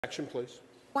Action, please.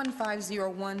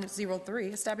 150103,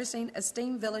 establishing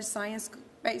aSTEAMvillage Science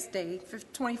Space Day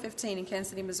 2015 in Kansas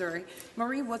City, Missouri.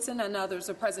 Marie Woodson and others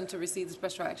are present to receive the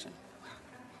special action.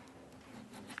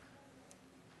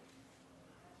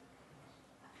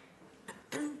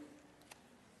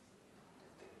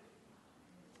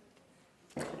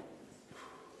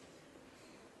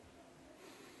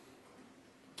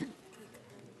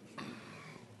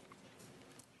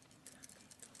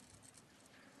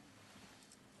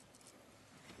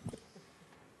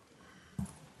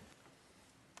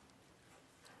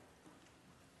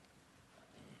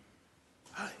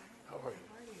 Hi, how are you?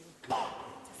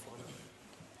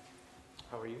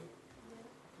 How are you?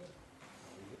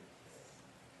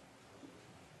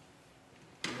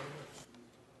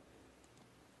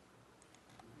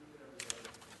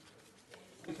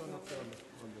 He's on up there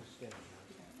on the stand.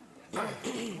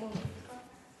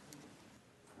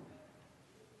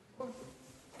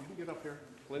 You can get up here.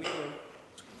 Plenty of room.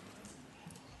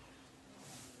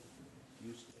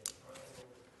 You stay.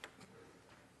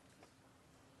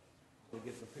 We'll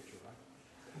get the picture,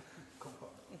 right? Come on.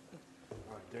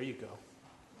 All right, there you go.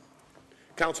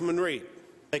 Councilman Reed.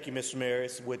 Thank you, Mr. Mayor.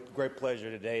 It's with great pleasure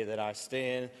today that I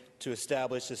stand to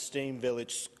establish the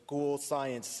aSTEAMvillage School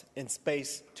Science in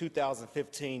Space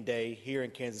 2015 Day here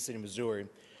in Kansas City, Missouri.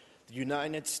 The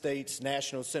United States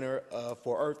National Center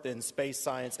for Earth and Space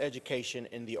Science Education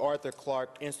and the Arthur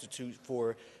Clarke Institute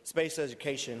for Space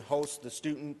Education hosts the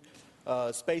Student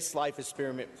Spaceflight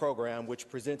Experiment Program, which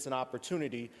presents an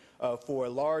opportunity for a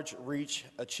large reach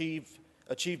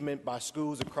achievement by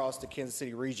schools across the Kansas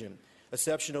City region.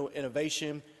 Exceptional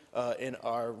innovation in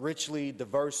our richly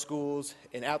diverse schools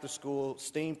and after-school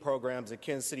STEAM programs in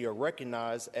Kansas City are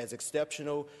recognized as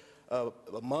exceptional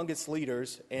among its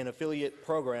leaders and affiliate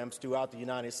programs throughout the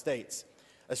United States.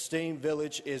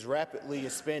 aSTEAMvillage is rapidly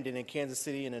expanding in Kansas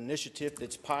City, an initiative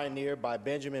that's pioneered by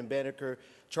Benjamin Banneker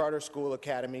Charter School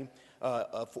Academy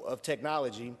of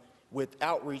Technology, with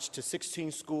outreach to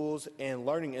 16 schools and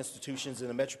learning institutions in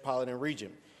the metropolitan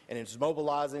region. And it's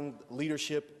mobilizing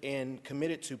leadership and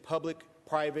committed to public,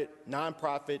 private,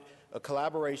 nonprofit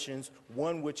collaborations,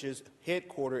 one which is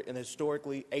headquartered in the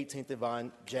historically 18th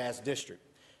Divine Jazz District.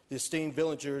 The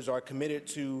aSTEAMvillagers are committed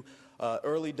to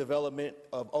early development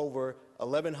of over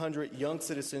 1,100 young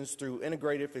citizens through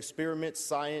integrative experiments,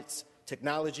 science,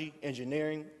 technology,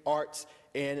 engineering, arts,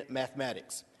 and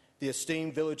mathematics. The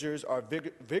aSTEAMvillagers are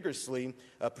vigorously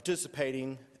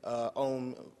participating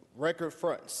on record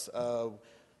fronts.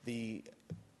 The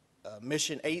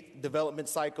Mission 8 development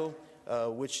cycle,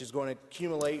 which is going to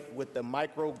accumulate with the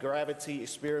microgravity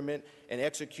experiment and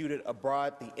executed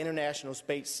abroad the International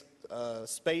Space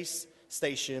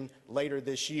Station later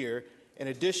this year. In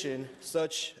addition,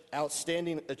 such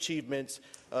outstanding achievements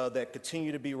that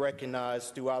continue to be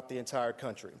recognized throughout the entire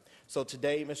country. So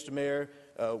today, Mr. Mayor,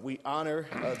 we honor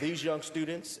these young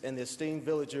students and the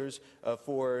aSTEAMvillagers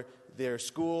for their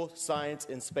School Science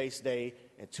and Space Day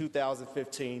in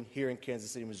 2015 here in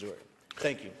Kansas City, Missouri.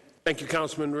 Thank you. Thank you,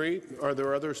 Councilman Reed. Are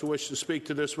there others who wish to speak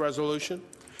to this resolution?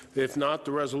 If not,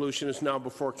 the resolution is now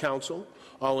before council.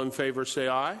 All in favor say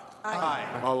aye.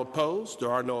 Aye. All opposed? There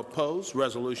are no opposed.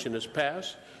 Resolution is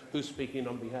passed. Who's speaking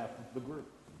on behalf of the group?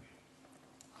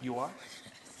 You are?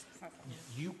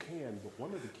 You can, but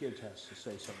one of the kids has to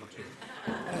say something too.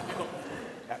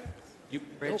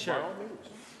 By all means.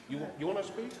 You want to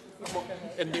speak?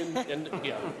 And then,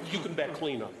 yeah, you can back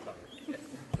clean up.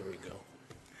 There we go.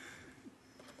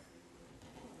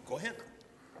 Go ahead.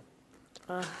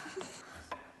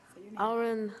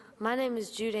 My name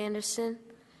is Jude Anderson,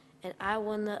 and I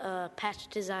won the patch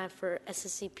design for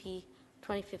SSEP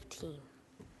 2015.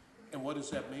 And what does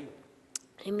that mean?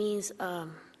 It means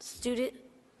Student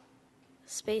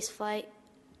Spaceflight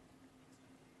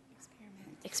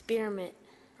Experiment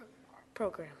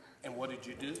Program. And what did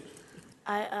you do?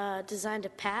 I designed a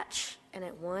patch, and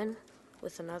it won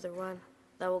with another one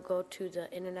that will go to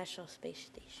the International Space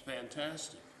Station.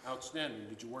 Fantastic. Outstanding.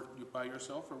 Did you work by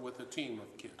yourself or with a team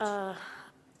of kids? I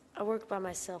worked by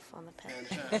myself on the patch.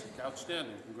 Fantastic.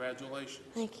 Outstanding. Congratulations.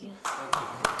 Thank you. Thank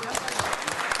you.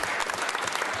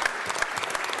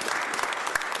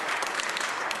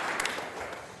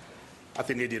 I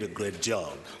think he did a great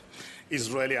job. It's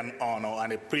really an honor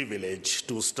and a privilege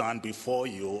to stand before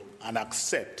you and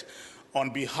accept, on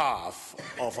behalf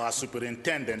of our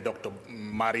superintendent, Dr.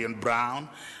 Marion Brown,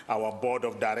 our board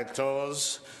of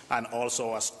directors, and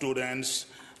also our students,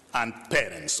 and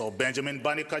parents of Benjamin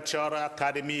Banneker Charter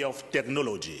Academy of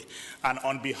Technology, and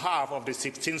on behalf of the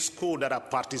 16 schools that are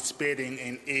participating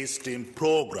in aSTEAM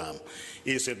program.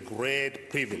 It's a great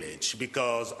privilege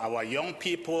because our young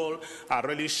people are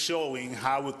really showing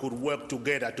how we could work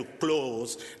together to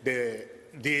close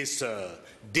this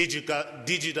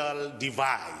digital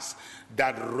device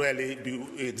that really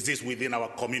exists within our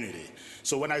community.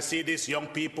 So when I see these young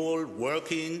people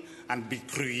working and be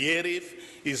creative,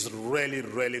 it's really,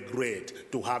 really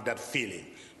great to have that feeling,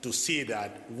 to see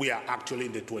that we are actually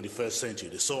in the 21st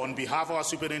century. So on behalf of our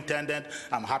superintendent,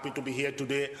 I'm happy to be here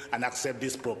today and accept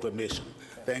this proclamation.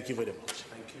 Thank you very much.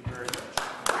 Thank you very much.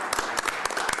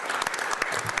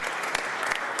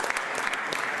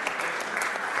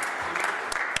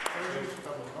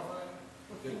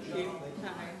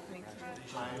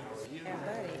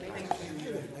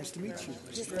 Nice to meet you.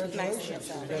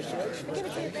 Congratulations. Congratulations. Give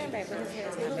it to your grandbaby.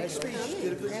 Nice to meet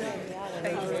you.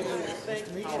 Nice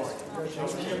to meet you.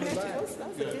 Congratulations.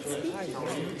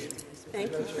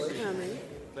 Thank you for coming.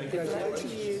 Good luck to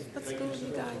you. What school you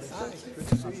guys go to? Good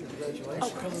to see you. Congratulations. Oh,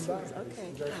 Christmas. Okay.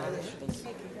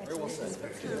 Congratulations for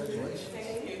coming.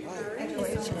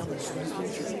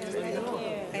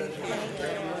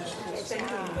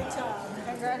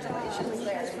 Congratulations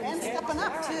there. And stepping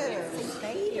up, too.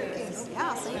 Thank you.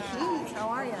 Yeah, St. Keys. How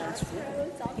are you?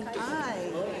 Hi.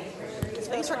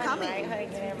 Thanks for coming.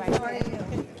 How are you?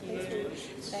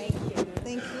 Thank you.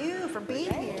 Thank you for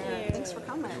being here. Thanks for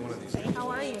coming. How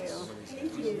are you?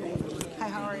 Thank you. Hi,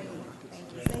 how are you?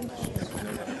 Thank you.